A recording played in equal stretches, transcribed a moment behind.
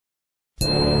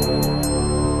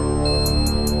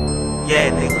Yeah,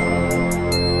 nigga.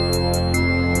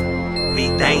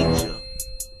 BDanger.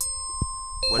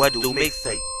 What do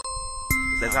mixtape?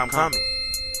 Says I'm coming.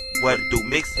 What do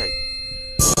mixtape?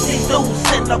 These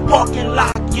dudes in the parking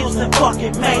lot using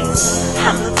fucking mace.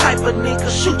 I'm the type of nigga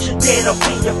shoot you dead up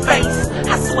in your face.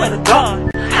 I swear to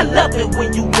God, I love it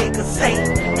when you niggas say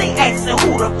they asking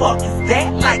who the fuck is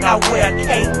that, like I wear a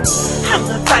cape. I'm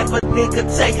the type of nigga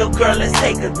tell your girl let's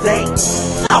take a date.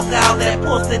 Talk out that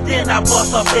pussy, then I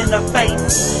bust up in the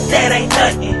face. That ain't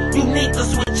nothing, you need to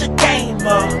switch your game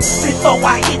up before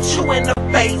I hit you in the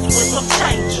face with some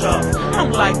change up.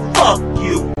 I'm like, fuck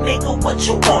you, nigga, what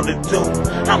you wanna do?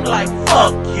 I'm like,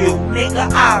 fuck you, nigga,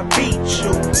 I beat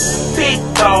you. Big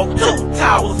dog, 2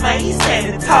 towers, man, he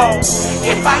standing tall.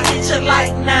 If I hit you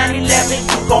like 9/11,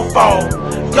 you gon' fall.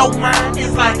 Your mind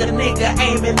is like a nigga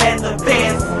aiming at the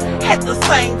best. At the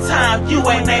same time, you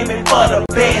ain't aiming for the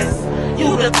best.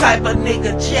 You the type of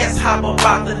nigga chest hop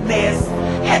about the nest.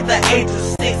 At the age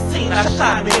of 16, I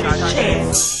shot him in his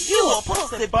chest. You a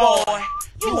pussy boy,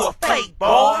 you a fake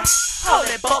boy. Hold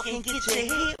that buck and get your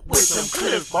hit with some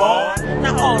clips, boy.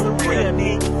 Now all the real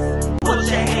niggas, put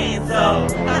your hands up.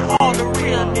 Now all the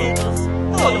real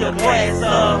niggas, pull your glass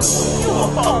up. You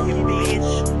a funky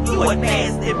bitch, you a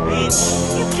nasty bitch.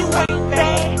 If you ain't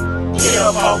bad, get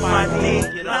up off my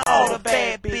dick. Now all the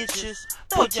bad bitches,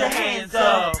 put your hands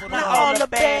up. Now all the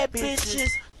bad bitches,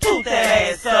 toot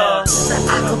that ass up. The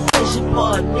occupation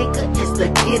for a nigga is to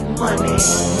get money.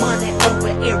 Money over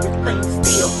everything,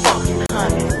 still fucking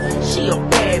honey. She a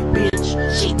bad bitch,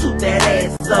 she toot that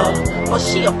ass up. But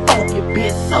she a funky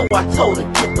bitch, so I told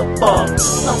her get the fuck.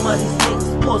 Some of these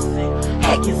niggas pussy,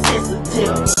 hacking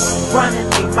sensitive, running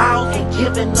their mouth and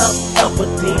giving up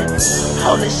evidence.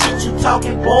 All the shit you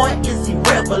talking, boy, is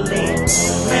irrelevant.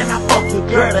 Man, I fucked a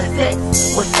girl, the sex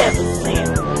was 7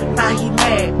 cents. Now he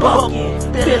mad, bucking,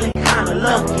 feeling kinda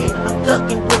lucky. I'm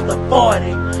ducking with the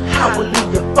 40, I will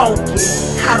leave you funky.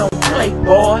 I don't play,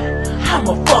 boy, I'm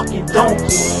a fucking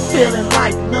donkey. Feeling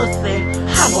like nussy,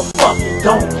 I'm a fucking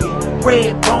donkey.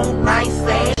 Red bone, nice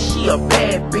ass, she a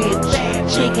bad bitch.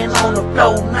 Chicken on the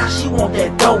floor, now she want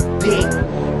that dope dick.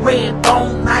 Red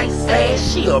bone, nice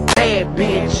ass, she a bad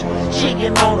bitch.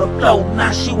 Chicken on the floor,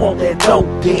 now she want that dope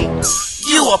dick.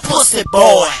 You a pussy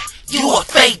boy, you a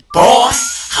fake boy.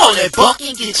 Hold that buck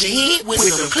and get your hit with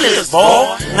some clips,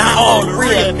 boy. Now all the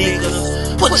real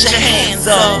niggas, put your hands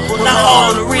up. Now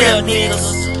all the real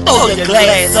niggas, throw your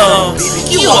glass up.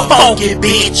 You a funky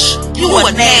bitch, you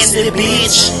a nasty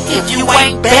bitch. If you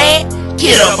ain't bad,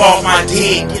 get up off my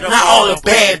dick. Now all the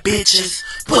bad bitches,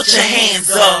 put your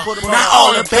hands up. Now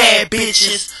all the bad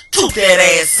bitches, toot that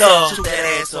ass up. Toot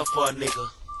that ass up for a nigga.